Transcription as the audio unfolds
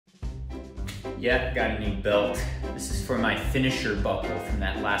Yeah, got a new belt. This is for my finisher buckle from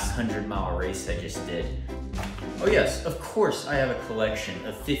that last 100-mile race I just did. Oh yes, of course I have a collection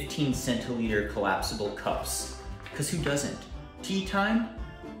of 15 centiliter collapsible cups. Cause who doesn't? Tea time?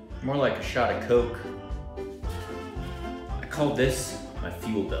 More like a shot of Coke. I call this my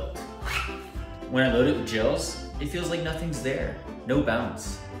fuel belt. When I load it with gels, it feels like nothing's there. No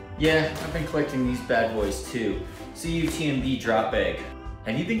bounce. Yeah, I've been collecting these bad boys too. See UTMB drop egg.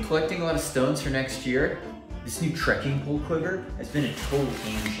 Have you been collecting a lot of stones for next year? This new trekking pole quiver has been a total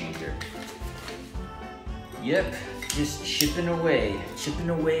game changer. Yep, just chipping away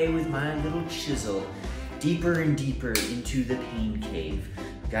with my little chisel, deeper and deeper into the pain cave.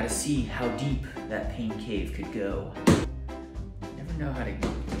 Gotta see how deep that pain cave could go. Never know how to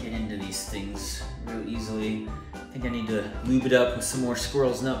get into these things real easily. I think I need to lube it up with some more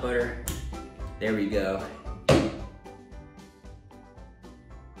squirrel's nut butter. There we go.